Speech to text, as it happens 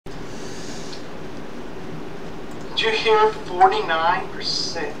Did you hear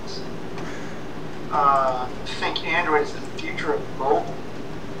 49% think Android is the future of mobile?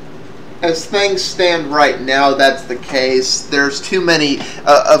 As things stand right now, that's the case. There's too many.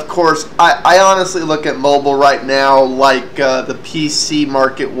 Of course, I honestly look at mobile right now like the PC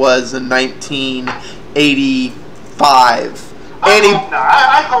market was in 1985.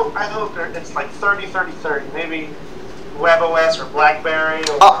 I hope it's like 30-30-30. Maybe WebOS or BlackBerry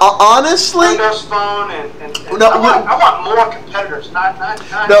or honestly, Windows Phone, and no, I want more competitors. Not.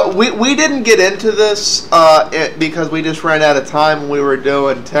 No, we didn't get into this because we just ran out of time when we were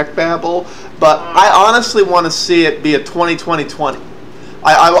doing Tech Babble. But I honestly want to see it be a 2020-20.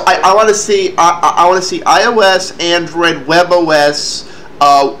 I want to see iOS, Android, WebOS.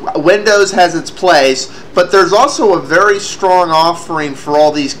 Windows has its place, but there's also a very strong offering for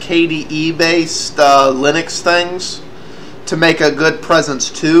all these KDE-based Linux things to make a good presence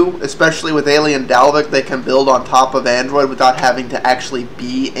too, especially with Alien Dalvik. They can build on top of Android without having to actually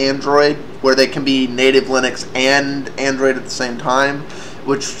be Android, where they can be native Linux and Android at the same time,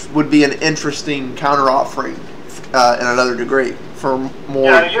 which would be an interesting counter-offering in another degree for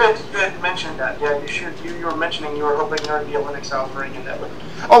more. Yeah, you had mentioned that. Yeah, you were mentioning you were hoping there would be a Linux offering, and that would.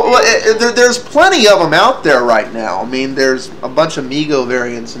 Oh, well, there's plenty of them out there right now. I mean, there's a bunch of Migo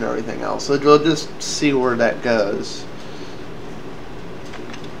variants and everything else, so we'll just see where that goes.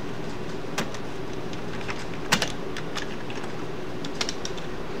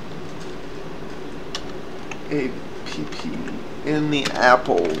 APP in the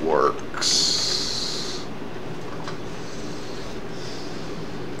Apple Works.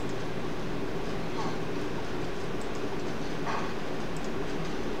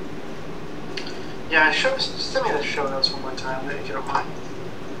 Yeah, send me the show notes one more time, if you don't mind.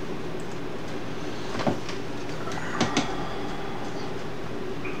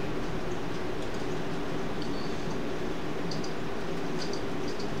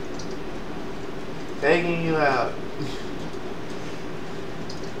 Begging you out.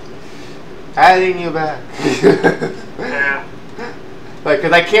 Adding you back. Yeah. Like,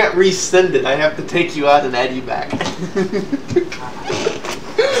 because I can't resend it. I have to take you out and add you back.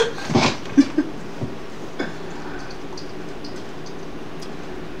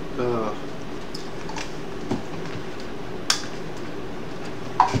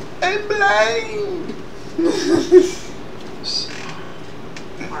 I'm blind.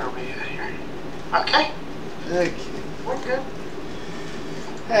 Where are we at here? Okay. Okay. We're good.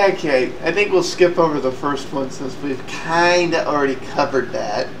 Okay, I think we'll skip over the first one since we've kind of already covered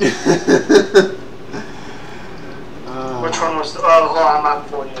that. Which one was the... Oh, hold on, I'm not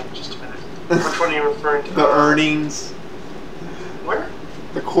for you in just a minute. Which one are you referring to? The earnings. Where?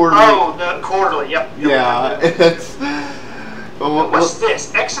 The quarterly. Oh, the quarterly, yep. Yeah, it's... What's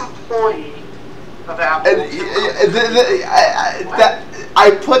this? Ex-employee of Apple.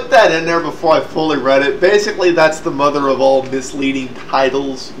 I put that in there before I fully read it. Basically, that's the mother of all misleading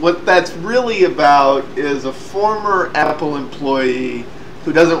titles. What that's really about is a former Apple employee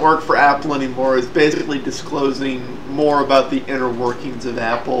who doesn't work for Apple anymore is basically disclosing more about the inner workings of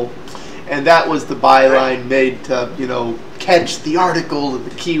Apple. And that was the byline made to, catch the article and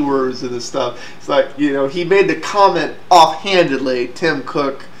the keywords and the stuff. It's like, he made the comment offhandedly, Tim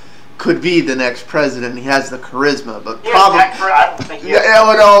Cook could be the next president. He has the charisma, but probably. I don't think he has.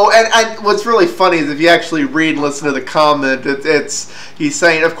 And what's really funny is if you actually read and listen to the comment, he's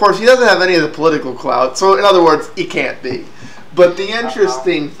saying, of course, he doesn't have any of the political clout. So, in other words, he can't be. But the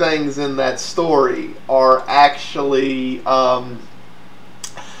interesting things in that story are actually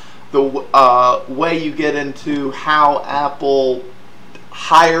the way you get into how Apple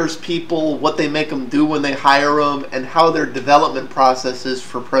hires people, what they make them do when they hire them, and how their development process is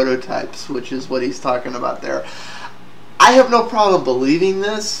for prototypes, which is what he's talking about there. I have no problem believing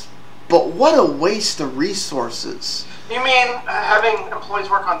this, but what a waste of resources. You mean having employees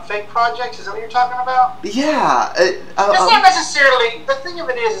work on fake projects? Is that what you're talking about? Yeah. It's not necessarily. The thing of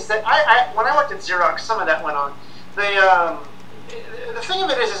it is that when I worked at Xerox, some of that went on. The thing of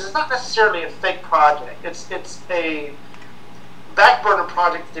it is it's not necessarily a fake project. It's a back burner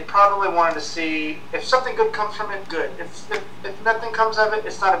project that they probably wanted to see. If something good comes from it, good. If nothing comes of it,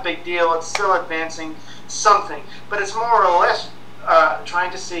 it's not a big deal. It's still advancing something. But it's more or less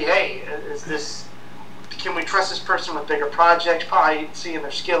trying to see, hey, can we trust this person with bigger projects, probably seeing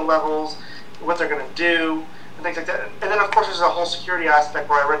their skill levels, what they're going to do, and things like that. And then, of course, there's a whole security aspect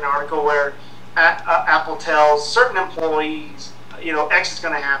where I read an article where Apple tells certain employees, X is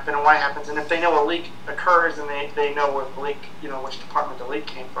going to happen and Y happens, and if they know a leak occurs, then they know where the leak, which department the leak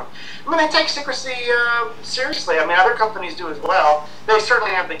came from. I mean, they take secrecy seriously. I mean, other companies do as well. They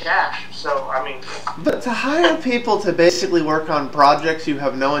certainly have the cash. So, I mean, but to hire people to basically work on projects you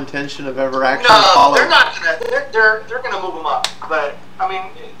have no intention of ever actually following. They're not gonna. They're gonna move them up. But I mean,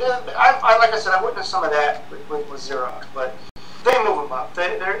 I like I said, I witnessed some of that with Xerox, but they move them up.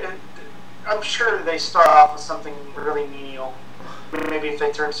 I'm sure they start off with something really menial. Maybe if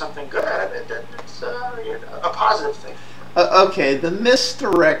they turn something good out of it, it's a positive thing. Okay, the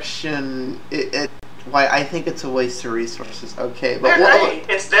misdirection. Why I think it's a waste of resources. Okay, but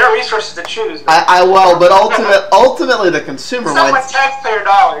it's their resources to choose. But ultimately the consumer. It's not my taxpayer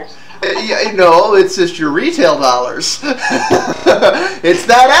dollars. No, it's just your retail dollars. It's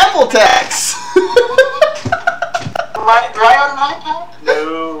that Apple tax. Do I own an iPad?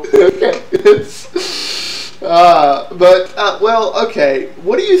 No. Okay. Well, okay.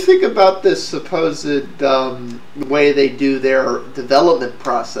 What do you think about this supposed way they do their development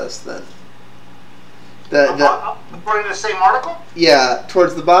process then? According to the same article? Yeah,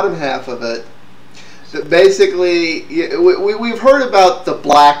 towards the bottom half of it. Basically, we've heard about the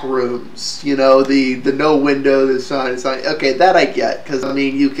black rooms, the no window, the sign. Okay, that I get, because, I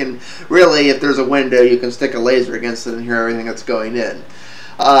mean, you can really, if there's a window, you can stick a laser against it and hear everything that's going in.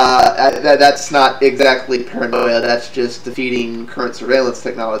 That's not exactly paranoia, that's just defeating current surveillance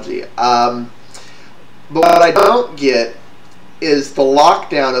technology. But what I don't get is the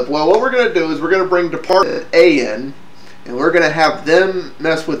lockdown of, well, what we're going to do is we're going to bring Department A in, and we're going to have them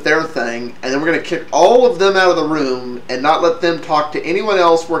mess with their thing, and then we're going to kick all of them out of the room and not let them talk to anyone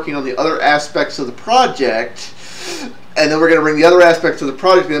else working on the other aspects of the project, and then we're going to bring the other aspects of the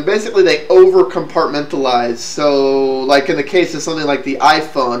project, and basically they over-compartmentalize. So, like in the case of something like the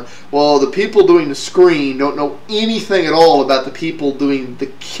iPhone, well, the people doing the screen don't know anything at all about the people doing the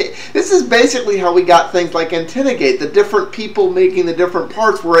This is basically how we got things like AntennaGate. The different people making the different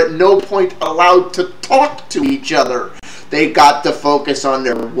parts were at no point allowed to talk to each other. They got to focus on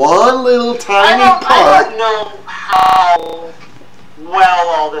their one little tiny part. I don't know how well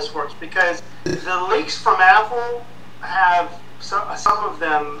all this works, because the leaks from Apple have some of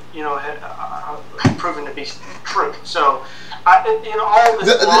them, have proven to be true. So, all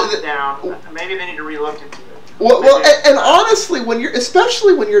this lockdown, maybe they need to relook into it. Well, and honestly,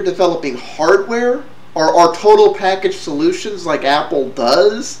 especially when you're developing hardware or total package solutions like Apple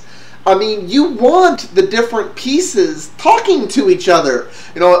does, I mean, you want the different pieces talking to each other.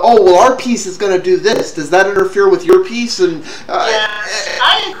 Oh, well, our piece is going to do this. Does that interfere with your piece? And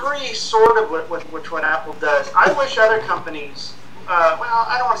I agree sort of with what Apple does. I wish other companies,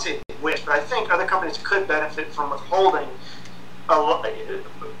 I don't want to say wish, but I think other companies could benefit from withholding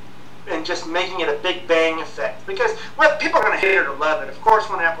and just making it a big bang effect. Because people are going to hate it or love it. Of course,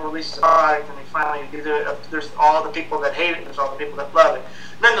 when Apple releases a product and they finally do it, there's all the people that hate it and there's all the people that love it.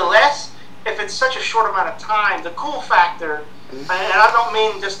 Nonetheless, if it's such a short amount of time, the cool factor, and I don't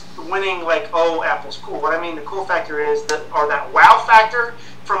mean just winning like, oh, Apple's cool. What I mean, the cool factor is that wow factor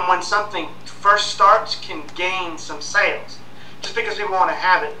from when something first starts can gain some sales. Just because people want to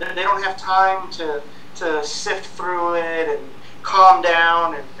have it. They don't have time to sift through it and calm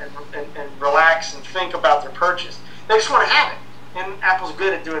down and relax and think about their purchase. They just want to have it. And Apple's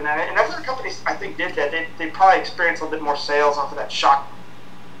good at doing that. And other companies, I think, did that. They probably experienced a little bit more sales off of that shock.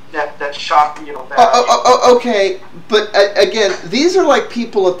 That shock, Okay, but again, these are like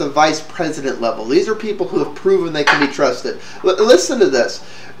people at the vice president level. These are people who have proven they can be trusted. Listen to this.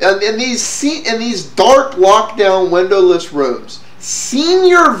 In these dark, lockdown, windowless rooms,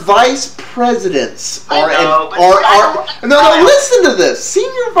 senior vice presidents listen to this.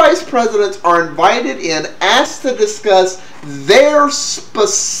 Senior vice presidents are invited in, asked to discuss their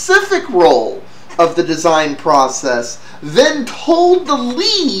specific role of the design process, then told to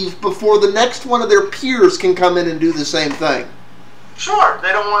leave before the next one of their peers can come in and do the same thing. Sure,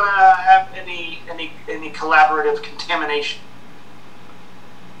 they don't want to have any collaborative contamination.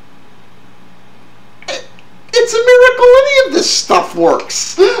 It's a miracle any of this stuff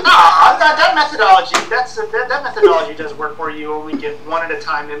works. That methodology does work where you only get one at a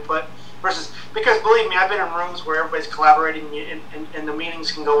time input versus, because believe me, I've been in rooms where everybody's collaborating and the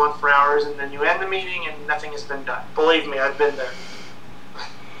meetings can go on for hours and then you end the meeting and nothing has been done. Believe me, I've been there.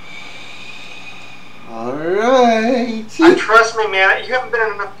 All right. Trust me, man. You haven't been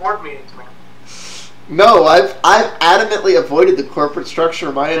in enough board meetings, man. No, I've adamantly avoided the corporate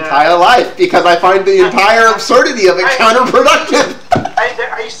structure my entire life because I find the entire absurdity of it counterproductive.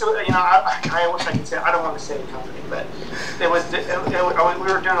 I used to, I wish I could say, I don't want to say the company, but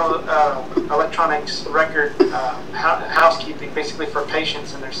we were doing electronics record housekeeping, basically for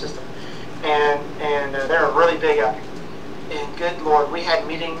patients in their system, and they're really big out here. And good Lord, we had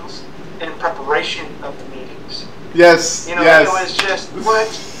meetings in preparation of the meetings. Yes. You know, yes. it was just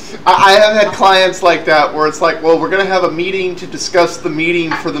what. I have had clients like that where it's like, well, we're going to have a meeting to discuss the meeting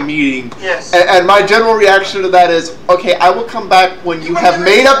for the meeting. Yes. And my general reaction to that is, okay, I will come back when you have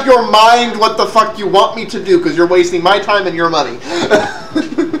made up your mind what the fuck you want me to do, because you're wasting my time and your money.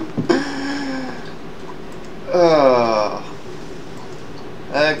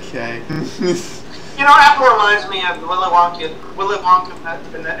 Okay. You know, Apple reminds me of Willy Wonka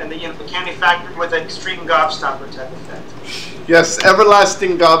in the candy factory with the extreme gobstopper type effect. Yes,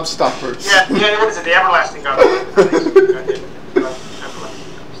 everlasting gobstoppers. Yeah, what is it? The everlasting gobstopper.